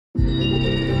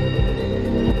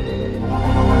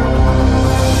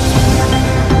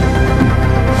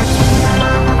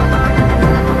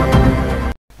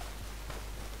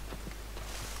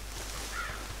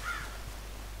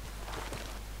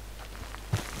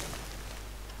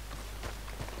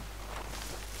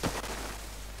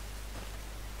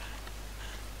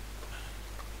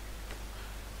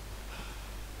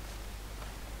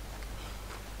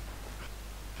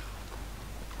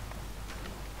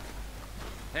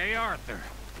Hey, Arthur.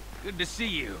 Good to see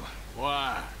you.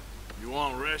 Why? You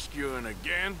want rescuing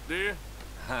again, do you?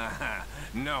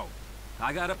 No.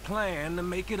 I got a plan to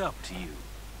make it up to you.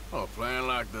 Oh, playing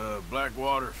like the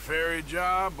Blackwater ferry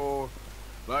job, or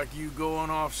like you going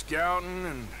off scouting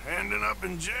and ending up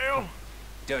in jail?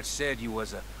 Dutch said you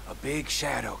was a big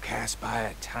shadow cast by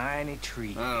a tiny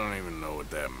tree. I don't even know what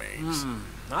that means.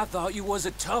 I thought you was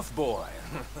a tough boy.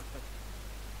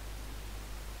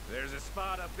 There's a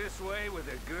spot up this way with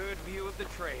a good view of the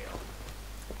trail.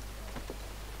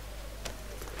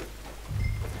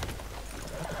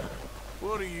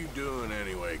 What are you doing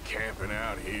anyway, camping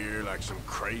out here like some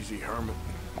crazy hermit?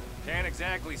 Can't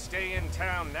exactly stay in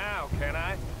town now, can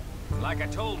I? Like I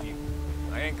told you,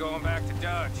 I ain't going back to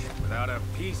Dutch without a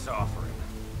peace offering.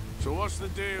 So what's the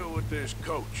deal with this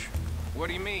coach? What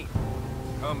do you mean?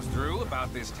 Comes through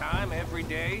about this time every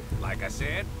day, like I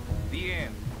said, the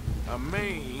end. I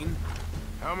mean,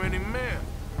 how many men,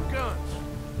 guns,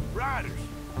 riders?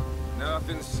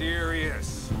 Nothing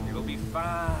serious. It'll be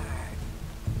fine.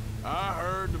 I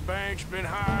heard the bank's been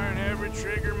hiring every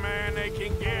trigger man they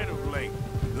can get of late.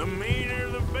 The meaner,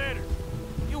 the better.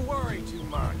 You worry too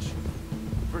much.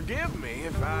 Forgive me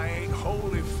if I ain't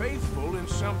wholly faithful in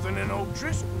something an old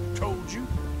Driscoll told you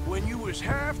when you was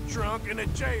half drunk in a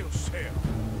jail cell.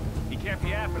 He kept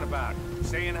yapping about it,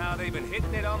 saying how they've been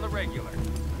hitting it on the regular.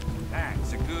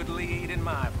 That's a good lead in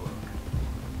my book.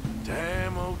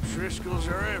 Damn old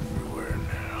Driscolls are everywhere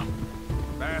now.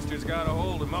 Bastards got a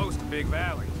hold of most of Big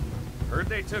Valley. Heard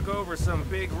they took over some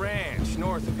big ranch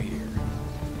north of here.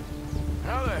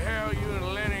 How the hell you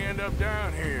and Lenny end up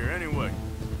down here, anyway?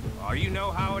 Oh, you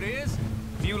know how it is?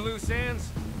 Few loose ends.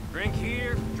 Drink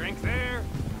here, drink there.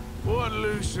 What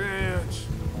loose ends?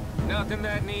 Nothing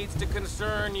that needs to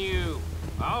concern you.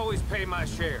 I always pay my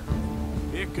share.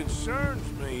 It concerns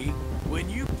me when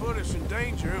you put us in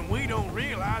danger and we don't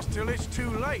realize till it's too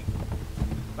late.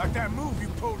 Like that move you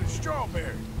pulled in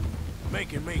Strawberry.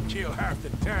 Making me kill half the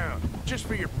town, just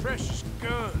for your precious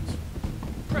guns.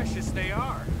 Precious they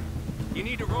are. You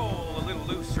need to roll a little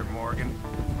looser, Morgan.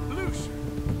 Looser?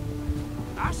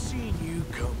 I seen you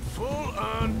come full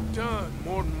undone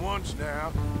more than once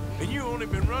now, and you only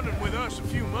been running with us a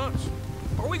few months.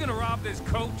 Are we gonna rob this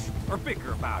coach, or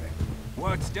bicker about it?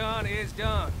 What's done is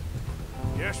done.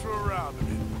 Guess we're robbing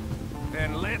it.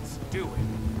 Then let's do it.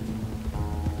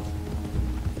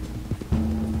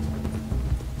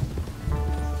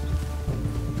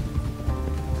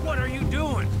 What are you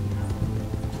doing?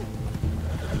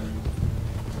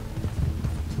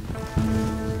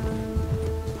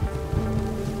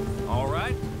 All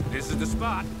right, this is the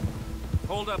spot.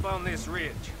 Hold up on this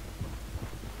ridge.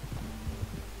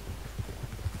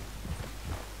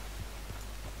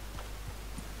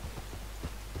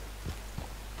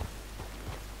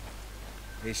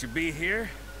 They should be here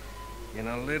in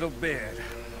a little bit.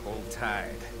 Hold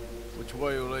tight. Which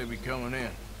way will they be coming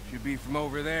in? Should be from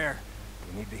over there.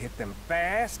 We need to hit them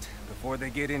fast before they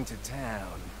get into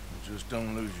town. Just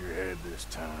don't lose your head this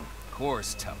time. Of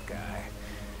course, tough guy.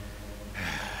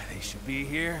 They should be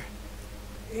here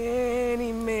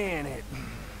any minute.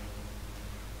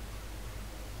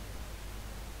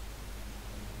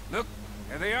 Look,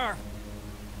 there they are.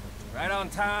 Right on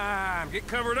time. Get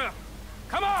covered up.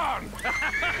 Come on!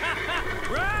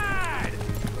 Ride!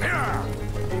 Yeah!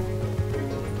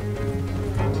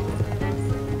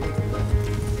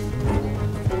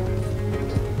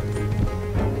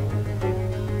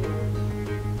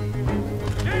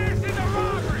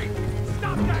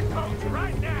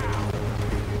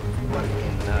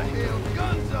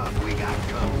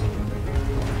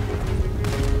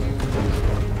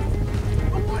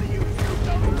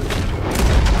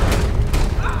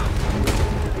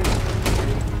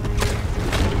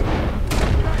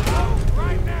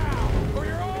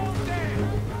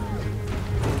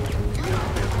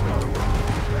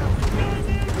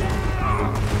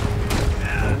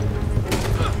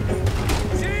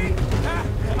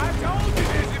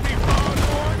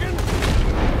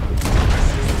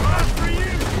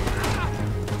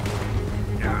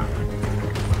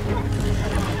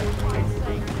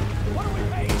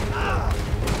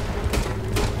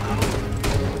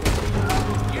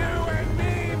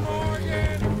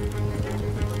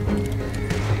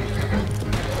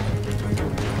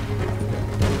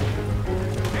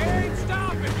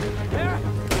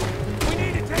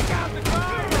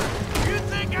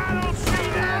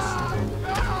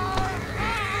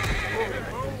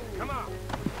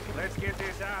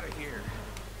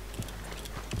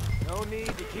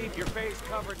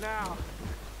 Now,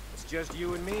 it's just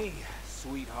you and me,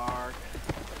 sweetheart.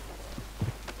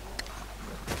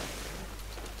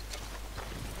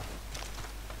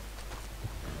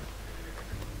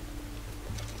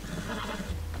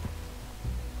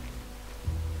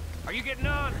 Are you getting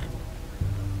on?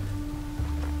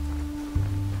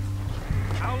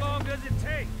 How long does it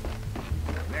take?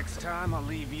 Next time, I'll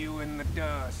leave you in the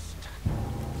dust.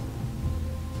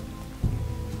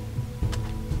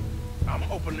 I'm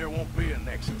hoping there won't be a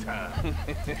next time.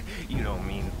 You don't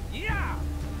mean... Yeah!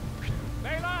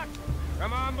 Baylock!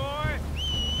 Come on, boy!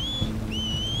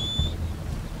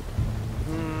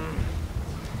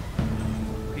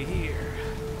 Here.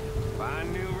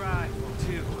 Fine new rifle,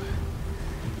 too.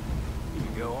 Here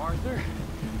you go, Arthur.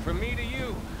 From me to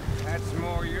you. That's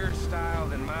more your style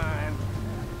than mine.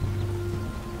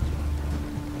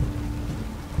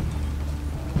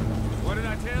 What did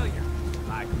I tell you?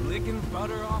 Like licking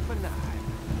butter off a knife.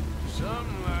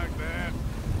 Something like that.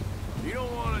 You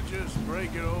don't want to just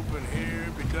break it open here,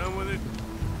 be done with it?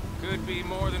 Could be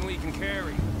more than we can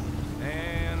carry.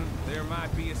 And there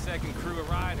might be a second crew of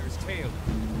riders tailing.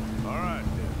 All right,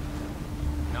 then.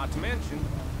 Not to mention,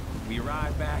 we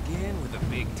ride back in with a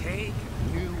big take,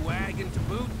 a new wagon to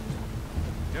boot.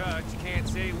 Dutch can't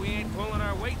say we ain't pulling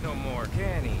our weight no more,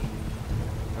 can he?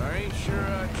 I ain't sure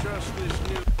I trust this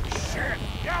new... Shit!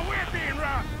 Yeah, we're being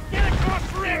robbed! Get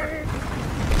across the river!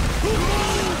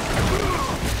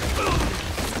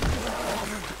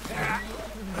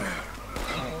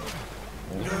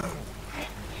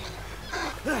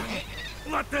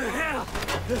 What the hell?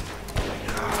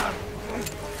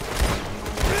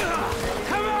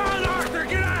 Come on, Arthur,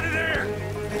 get out of there!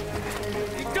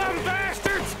 You dumb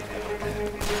bastards!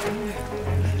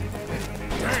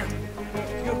 Damn!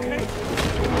 You okay?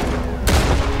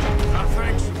 I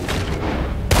think so.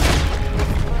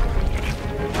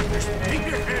 Just keep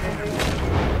your head down.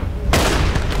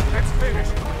 That's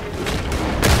finished.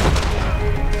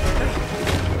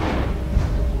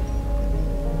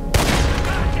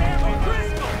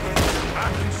 I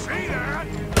can see that.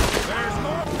 There's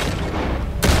more.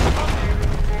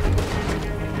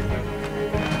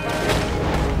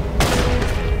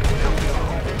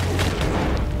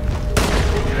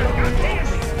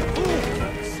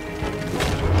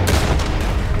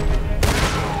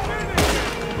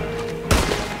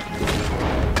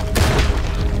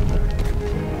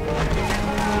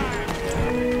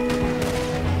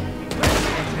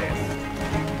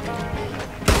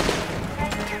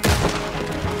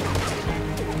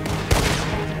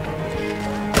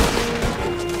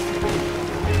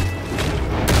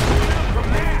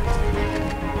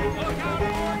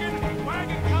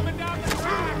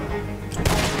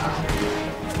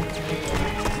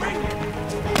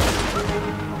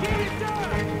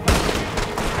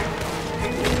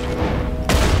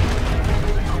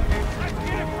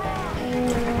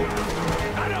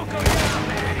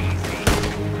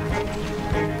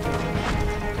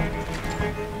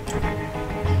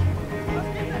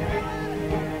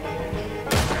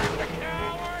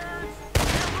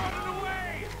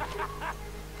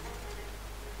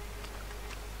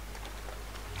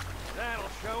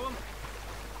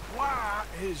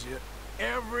 Is it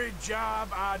every job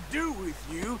I do with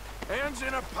you ends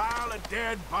in a pile of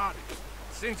dead bodies?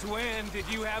 Since when did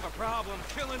you have a problem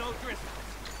killing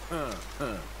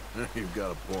O'Driscolls? You've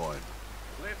got a point.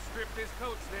 Let's strip his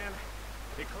coats then.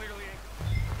 It clearly ain't...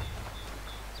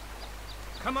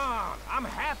 Come on, I'm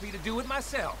happy to do it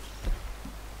myself.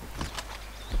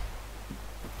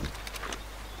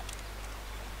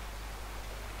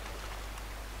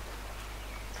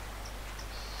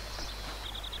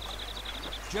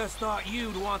 Just thought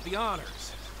you'd want the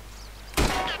honors.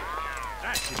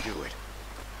 That should do it.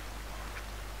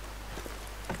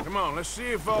 Come on, let's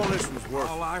see if all this was worth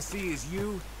it. All I see is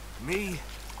you, me,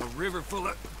 a river full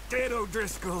of dead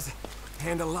O'Driscolls,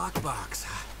 and a lockbox.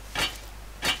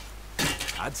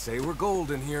 I'd say we're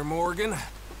golden here, Morgan.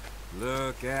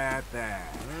 Look at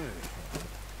that. Hey.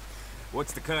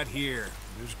 What's the cut here?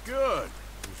 It's good.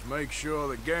 Just make sure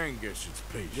the gang gets its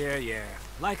piece. Yeah.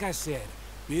 Like I said,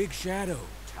 big shadow,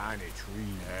 tiny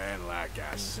tree. And like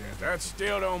I said, that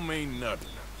still don't mean nothing.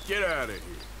 Get out of here.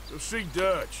 Go see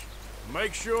Dutch.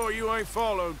 Make sure you ain't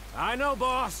followed. I know,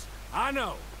 boss. I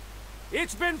know.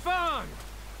 It's been fun.